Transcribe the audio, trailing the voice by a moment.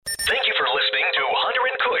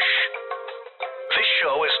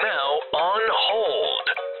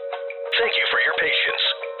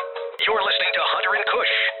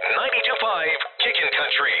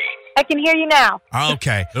can hear you now.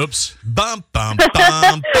 Okay. Oops. Bum, bum,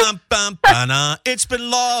 bum, bum, bum, ba-na. It's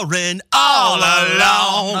been Lauren all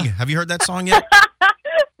along. Have you heard that song yet?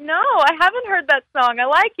 No, I haven't heard that song. I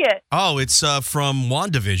like it. Oh, it's from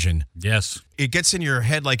WandaVision. Yes. It gets in your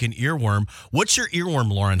head like an earworm. What's your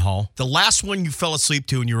earworm, Lauren Hall? The last one you fell asleep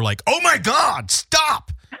to and you were like, oh my God,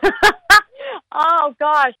 stop. Oh,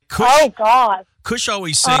 gosh. Kush. Oh, gosh. Kush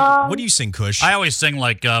always sing. What do you sing, Kush? I always sing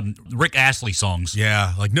like Rick Astley songs.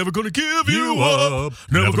 Yeah, like never gonna give you up,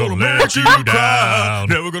 never gonna let you cry, down,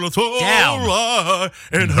 never gonna throw down, a lie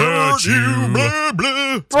and hurt you. Blah,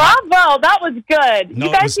 blah. Bravo. That was good. No,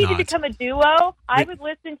 you it guys was need to not. become a duo. I would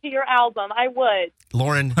listen to your album. I would.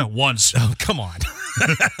 Lauren, Once. oh, come on.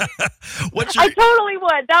 What's your I totally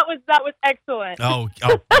would. That was excellent. Oh,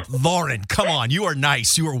 Lauren, come on. You are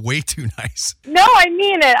nice. You are way too nice. No, I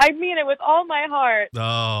mean it. I mean it with all my heart. Oh.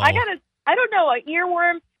 I don't know, an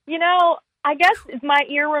earworm. You know, I guess my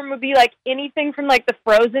earworm would be like anything from like the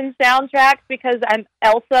Frozen soundtracks because I'm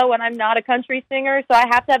Elsa and I'm not a country singer, so I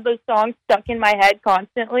have to have those songs stuck in my head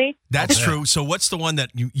constantly. That's true. So what's the one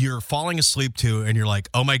that you're falling asleep to and you're like,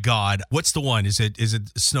 oh my God, what's the one? Is it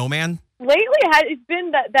Snowman? Lately, it's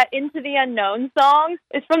been that Into the Unknown song.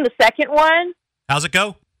 It's from the second one. How's it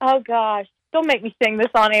go? Oh, gosh. Don't make me sing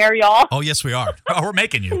this on air, y'all. Oh, yes, we are. Oh, we're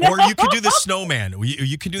making you. Or you could do the Snowman.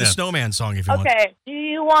 You can do the Snowman song if you want. Okay. Do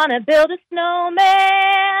you want to build a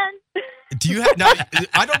snowman? Do you have? Now,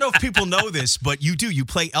 I don't know if people know this, but you do. You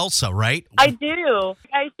play Elsa, right? I do.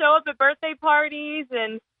 I show up at birthday parties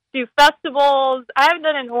and do festivals. I haven't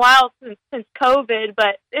done it in a while since COVID,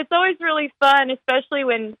 but it's always really fun, especially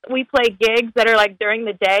when we play gigs that are like during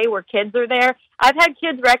the day where kids are there. I've had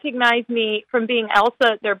kids recognize me from being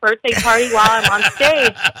Elsa at their birthday party while I'm on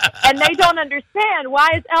stage, and they don't understand why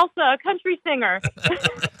is Elsa a country singer.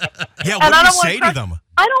 Yeah, what do you say to them?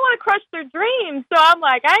 I don't want to crush their dreams, so I'm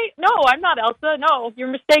like, I'm not Elsa. No, you're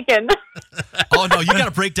mistaken. Oh no, you got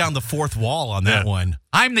to break down the fourth wall on that one.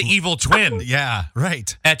 I'm the evil twin. Yeah,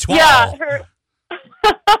 right. At 12. Yeah,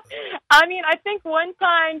 I mean, I think one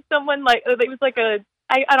time someone it was like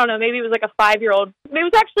I don't know, maybe it was like a 5-year-old. It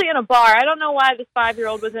was actually in a bar. I don't know why this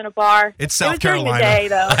 5-year-old was in a bar. It's South Carolina. During the day,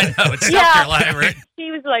 though. I know, it's South Carolina, right?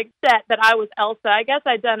 She was like set that I was Elsa. I guess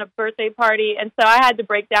I'd done a birthday party, and so I had to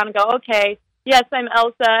break down and go, okay, yes, I'm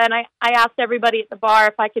Elsa. And I asked everybody at the bar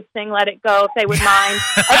if I could sing Let It Go, if they would mind.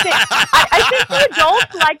 I think the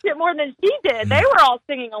adults liked it more than she did. They were all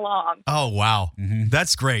singing along. Oh, wow. Mm-hmm.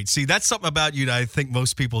 That's great. See, that's something about you that I think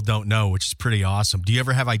most people don't know, which is pretty awesome. Do you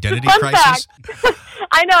ever have identity crisis?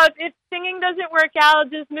 I know. If singing doesn't work out, I'll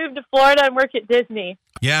just move to Florida and work at Disney.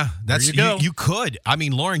 Yeah, that's there you go. You could. I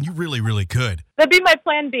mean, Lauren, you really, really could. That'd be my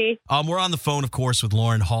plan B. We're on the phone, of course, with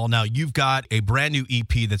Lauren Hall. Now, you've got a brand new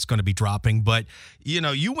EP that's going to be dropping, but,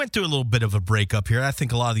 you went through a little bit of a breakup here. I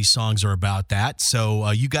think a lot of these songs are about that.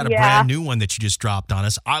 So you got a brand new one that you just dropped on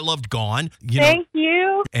us. I loved Gone. Thank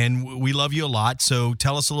you. And we love you a lot. So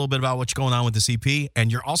tell us a little bit about what's going on with this EP.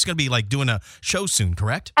 And you're also going to be doing a show soon,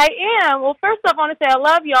 correct? I am. Well, first off, I want to say I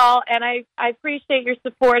love y'all, and I appreciate your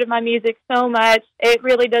support of my music so much. It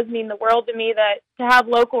really does mean the world to me that to have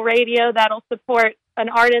local radio that'll support an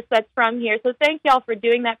artist that's from here. So thank y'all for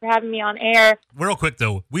doing that, for having me on air. Real quick,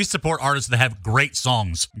 though, we support artists that have great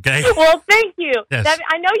songs, okay? Well, thank you. Yes.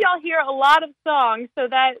 I know y'all hear a lot of songs, so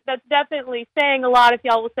that's definitely saying a lot if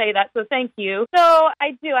y'all will say that, so thank you. So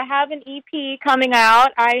I do. I have an EP coming out.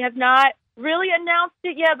 I have not really announced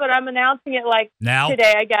it yet, but I'm announcing it now?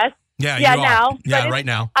 Today, I guess. Yeah, now. Yeah, right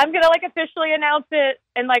now. I'm going to officially announce it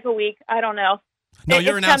in a week. I don't know. No,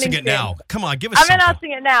 you're announcing it now. Come on, give us something. I'm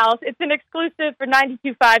announcing it now. It's an exclusive for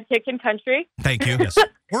 92.5 Kickin' Country. Thank you. Yes.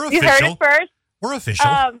 We're official. You heard it first. We're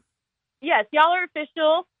official. Yes, y'all are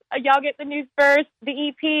official. Y'all get the news first. The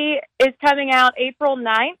EP is coming out April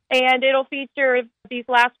 9th, and it'll feature these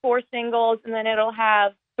last 4 singles, and then it'll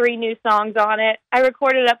have 3 new songs on it. I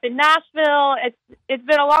recorded up in Nashville. It's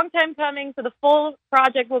been a long time coming, so the full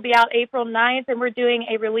project will be out April 9th, and we're doing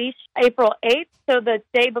a release April 8th, so the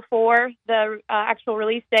day before the actual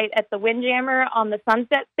release date at the Windjammer on the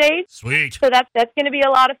Sunset Stage. Sweet. So that's going to be a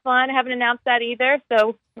lot of fun. I haven't announced that either,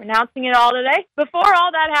 so we're announcing it all today. Before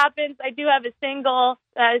all that happens, I do have a single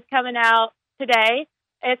that is coming out today.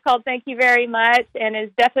 It's called Thank You Very Much, and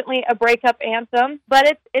is definitely a breakup anthem.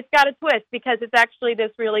 But it's got a twist because it's actually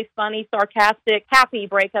this really funny, sarcastic, happy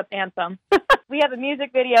breakup anthem. We have a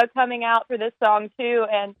music video coming out for this song, too.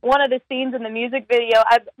 And one of the scenes in the music video,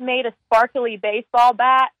 I've made a sparkly baseball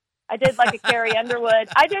bat. I did a Carrie Underwood.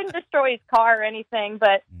 I didn't destroy his car or anything,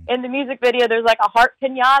 but in the music video, there's a heart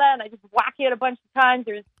pinata, and I just whack it a bunch of times.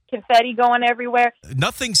 There's confetti going everywhere.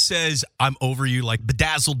 Nothing says I'm over you like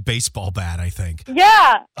bedazzled baseball bat, I think.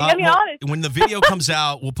 Yeah, I mean, honest. When the video comes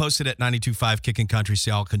out, we'll post it at 92.5 Kickin' Country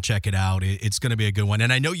so y'all can check it out. It's going to be a good one.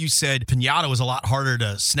 And I know you said Pinata was a lot harder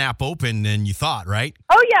to snap open than you thought, right?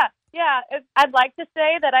 Oh, yeah. Yeah, I'd like to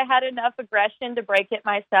say that I had enough aggression to break it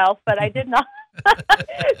myself, but I did not.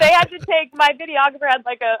 They had to take, my videographer had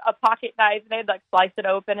like a pocket knife, and they'd like slice it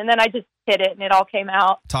open, and then I just hit it, and it all came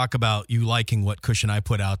out. Talk about you liking what Kush and I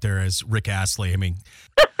put out there as Rick Astley. I mean,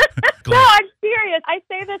 no, I'm serious. I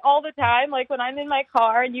say this all the time. Like when I'm in my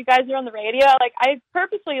car and you guys are on the radio, like I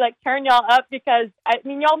purposely like turn y'all up because I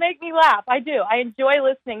mean y'all make me laugh. I do. I enjoy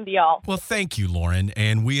listening to y'all. Well, thank you, Lauren,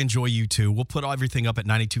 and we enjoy you too. We'll put everything up at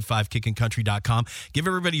 92.5kickincountry.com. Give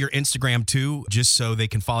everybody your Instagram too, just so they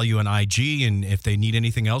can follow you on IG, and if they need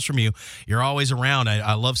anything else from you, you're always around.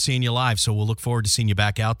 I love seeing you live, so we'll look forward to seeing you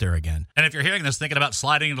back out there again. And if you're hearing this, thinking about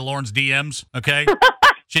sliding into Lauren's DMs, okay?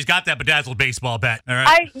 She's got that bedazzled baseball bat, all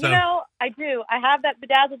right? I do. I have that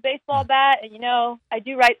bedazzled baseball bat, and I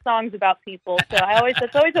do write songs about people. So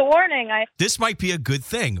that's always a warning. This might be a good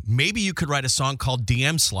thing. Maybe you could write a song called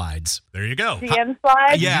DM Slides. There you go. DM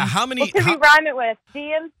Slides? Yeah, how many? What could we rhyme it with?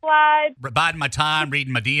 DM Slides? Biding my time,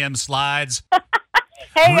 reading my DM slides.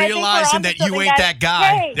 Hey, realizing that you ain't that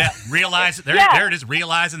guy. Hey. Yeah, there it is.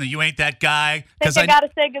 Realizing that you ain't that guy. I got to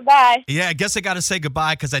say goodbye. Yeah, I guess I got to say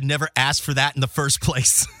goodbye because I never asked for that in the first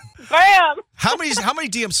place. Bam! How many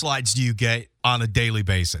DM slides do you get on a daily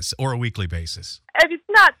basis or a weekly basis? If it's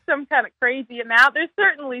not some kind of crazy amount, there's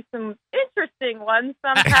certainly some interesting ones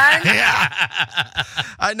sometimes. Yeah.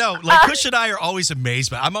 I know. Like, Kush and I are always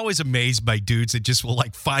amazed, but I'm always amazed by dudes that just will,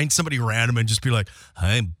 like, find somebody random and just be like,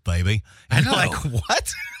 hey, baby. And you're like,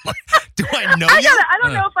 what? Do I know you? I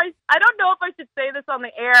don't know if I should say this on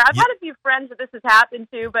the air. I've had a few friends that this has happened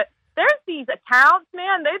to, but there's these accounts,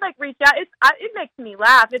 man. They like reach out. It makes me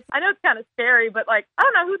laugh. I know it's kind of scary, but like I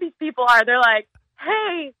don't know who these people are. They're like,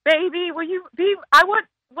 "Hey, baby, will you be? What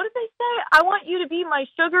did they say? I want you to be my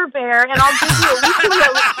sugar bear, and I'll give you a weekly."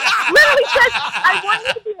 Literally says,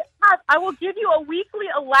 I will give you a weekly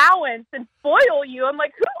allowance and spoil you. I'm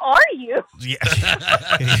like, who are you?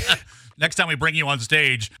 Yeah. Next time we bring you on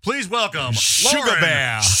stage, please welcome Sugar Lauren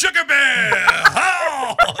Bear. Sugar Bear.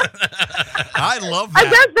 Oh! I love that. I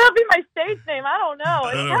guess that'll be my stage name. I don't know.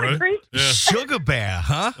 It's kind of creepy. Yeah. Sugar Bear,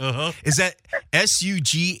 huh? Uh-huh. Is that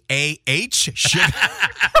SUGAH? Sugar.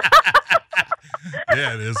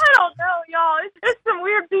 Yeah, it is. I don't know, y'all. There's some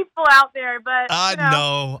weird people out there, but I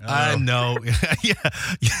know. Yeah.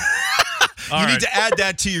 You need to add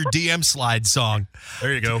that to your DM slide song.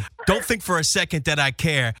 There you go. Don't think for a second that I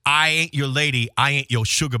care. I ain't your lady. I ain't your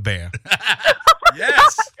sugar bear.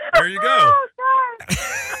 Yes. There you go. Oh, God.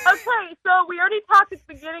 Okay, so we already talked at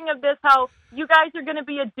the beginning of this how you guys are going to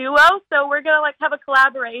be a duo. So we're going to like have a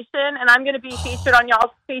collaboration, and I'm going to be featured on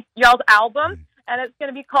y'all's album, and it's going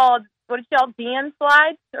to be called. What did y'all DM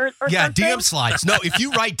slides or yeah, something? DM slides. No, if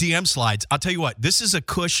you write DM slides, I'll tell you what. This is a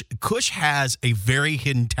Kush. Kush has a very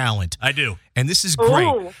hidden talent. I do, and this is great.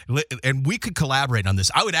 Ooh. And we could collaborate on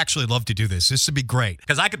this. I would actually love to do this. This would be great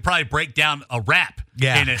because I could probably break down a rap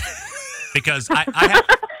in it because I have.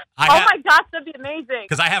 Oh my gosh, that'd be amazing.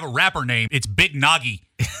 Because I have a rapper name. It's Big Noggy.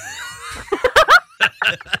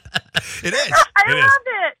 It is. I love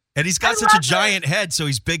it. And he's got such a giant head, so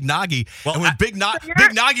he's Big Noggy. Well, and when Big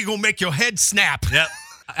Noggy gonna make your head snap. Yep.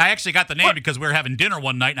 I actually got the name because we were having dinner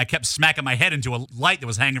one night, and I kept smacking my head into a light that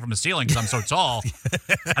was hanging from the ceiling because I'm so tall.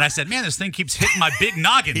 And I said, man, this thing keeps hitting my big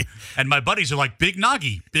noggin. And my buddies are like, Big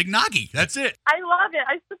Noggy. That's it. I love it.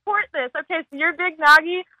 I support this. Okay, so you're Big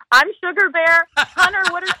Noggy. I'm Sugar Bear. Hunter,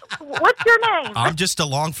 what's your name? I'm just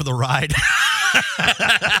along for the ride.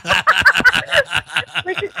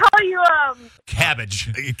 We should call you Cabbage.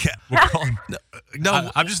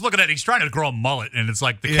 No, I'm just looking at it. He's trying to grow a mullet, and it's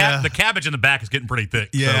like the cabbage in the back is getting pretty thick.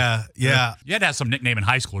 Yeah, so, yeah. You had to have some nickname in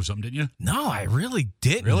high school or something, didn't you? No, I really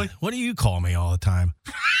didn't. Really? What do you call me all the time?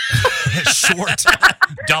 Short.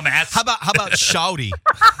 Dumbass. How about Shouty?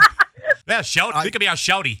 Yeah, shout. We could be our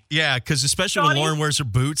Shouty. Yeah, because especially when Lauren wears her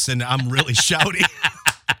boots and I'm really shouty.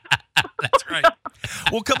 That's right.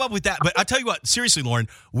 We'll come up with that. But I'll tell you what, seriously, Lauren,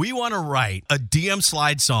 we want to write a DM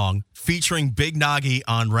slide song featuring Big Noggy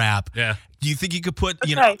on rap. Yeah. Do you think you could put,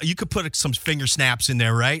 you could put some finger snaps in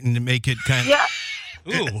there, right? And make it kind of. Yeah.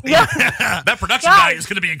 Ooh. Yeah. That production guy is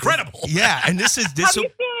going to be incredible. Yeah. And this. Have you seen,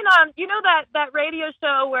 that radio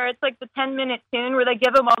show where it's like the 10-minute tune where they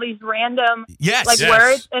give them all these random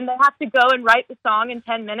words and they have to go and write the song in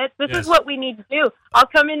 10 minutes? This is what we need to do. I'll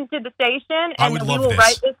come into the station and we will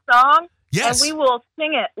write this song. Yes. And we will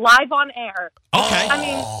sing it live on air. Okay. I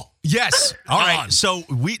mean, yes. All right. So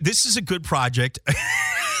this is a good project.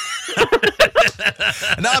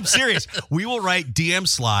 No, I'm serious. We will write DM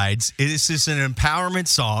slides. This is an empowerment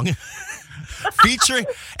song featuring,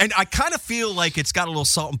 and I kind of feel like it's got a little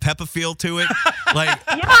salt and pepper feel to it. Like,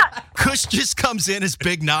 Kush just comes in as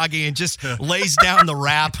Big Noggy and just lays down the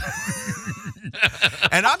rap.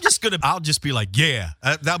 And I'll just be like, yeah,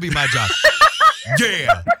 that'll be my job.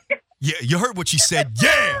 Yeah. Yeah, you heard what she said.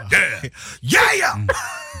 Yeah. Yeah.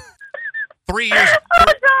 3 years. Oh,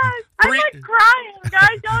 God. I'm like crying,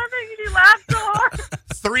 guys. Y'all are making me laugh so hard.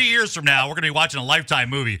 3 years from now, we're going to be watching a Lifetime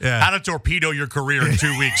movie. Yeah. How to torpedo your career in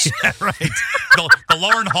 2 weeks. Yeah, right. The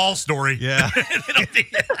Lauren Hall story. Yeah.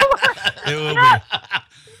 It will be.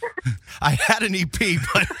 I had an EP,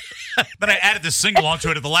 but then I added the single onto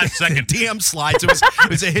it at the last second. DM slides. It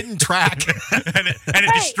was a hidden track. and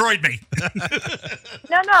it destroyed me.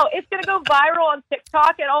 No, it's going to go viral on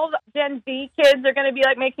TikTok, and all the Gen Z kids are going to be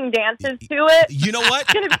like making dances to it. You know what?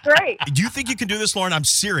 It's going to be great. Do you think you can do this, Lauren? I'm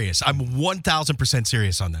serious. I'm 1,000%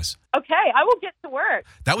 serious on this. Okay, I will get to work.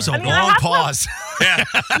 That was a long pause. Yeah.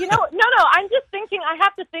 No, I'm just thinking I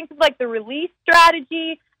have to think of like the release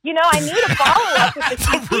strategy. I need a follow-up with this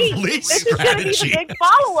EP. This is going to be the big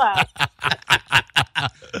follow-up.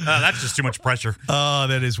 That's just too much pressure. Oh,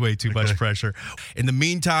 that is way too much pressure. In the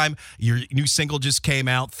meantime, your new single just came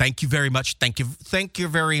out. Thank you very much. Thank you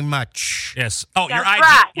very much. Yes. Oh,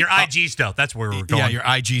 That's your IG stuff. That's where we're going. Yeah, your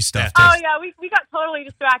IG stuff. Oh, yeah, we got totally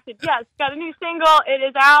distracted. Yes, got a new single. It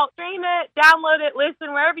is out. Stream it, download it,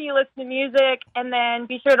 listen wherever you listen to music, and then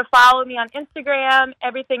be sure to follow me on Instagram.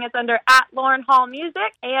 Everything is under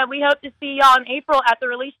 @LaurenHallMusic. And we hope to see y'all in April at the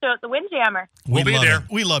release show at the Windjammer. We'll be there.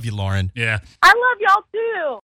 We love you, Lauren. Yeah. I love y'all too.